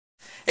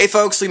Hey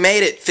folks, we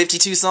made it.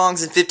 52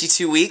 songs in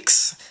 52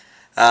 weeks.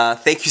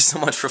 Thank you so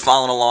much for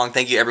following along.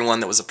 Thank you everyone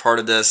that was a part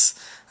of this.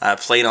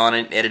 Played on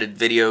it, edited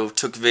video,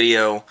 took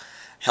video,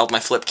 held my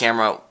flip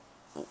camera.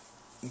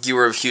 You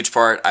were a huge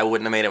part. I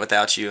wouldn't have made it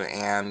without you,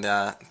 and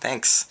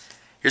thanks.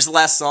 Here's the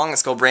last song.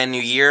 It's called Brand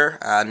New Year.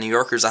 New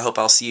Yorkers, I hope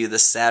I'll see you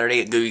this Saturday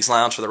at Googie's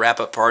Lounge for the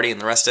wrap-up party,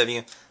 and the rest of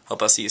you,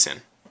 hope I'll see you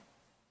soon.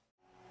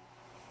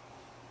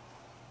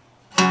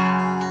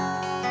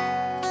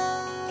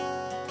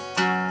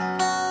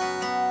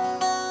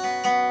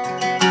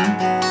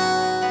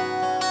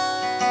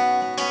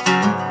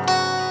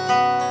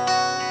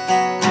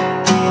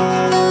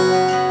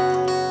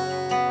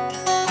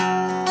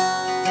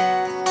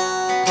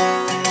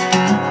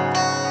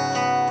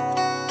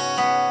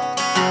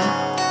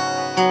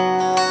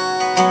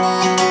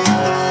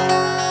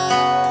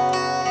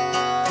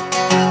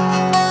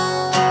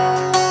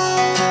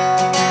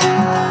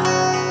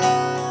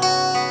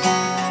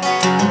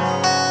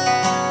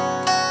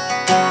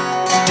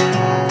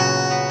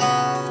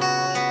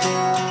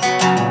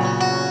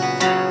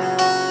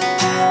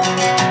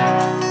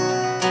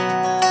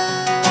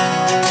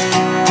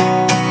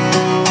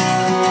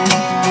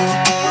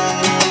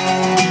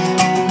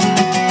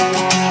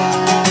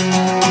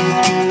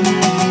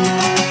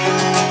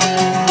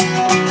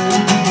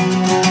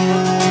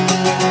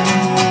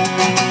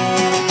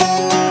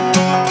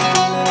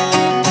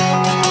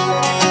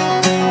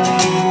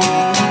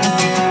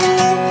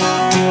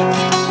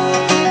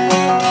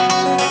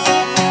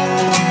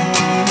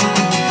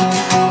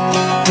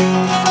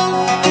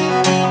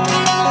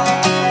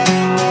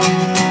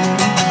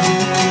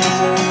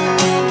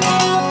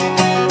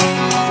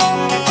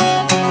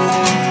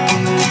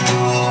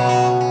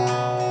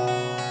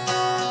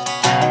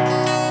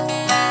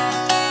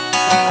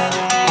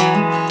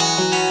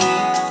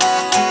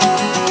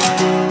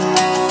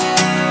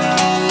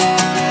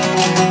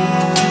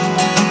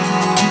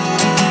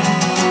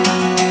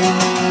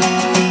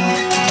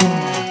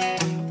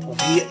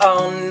 We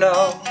all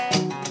know,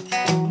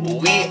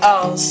 we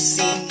all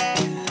see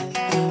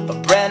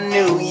a brand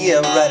new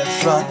year right in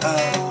front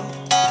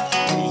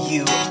of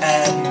you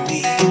and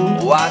me.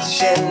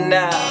 Watching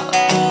now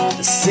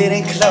the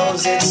city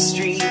close its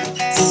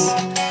streets,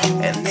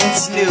 and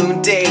this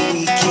new day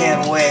we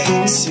can't wait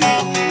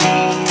to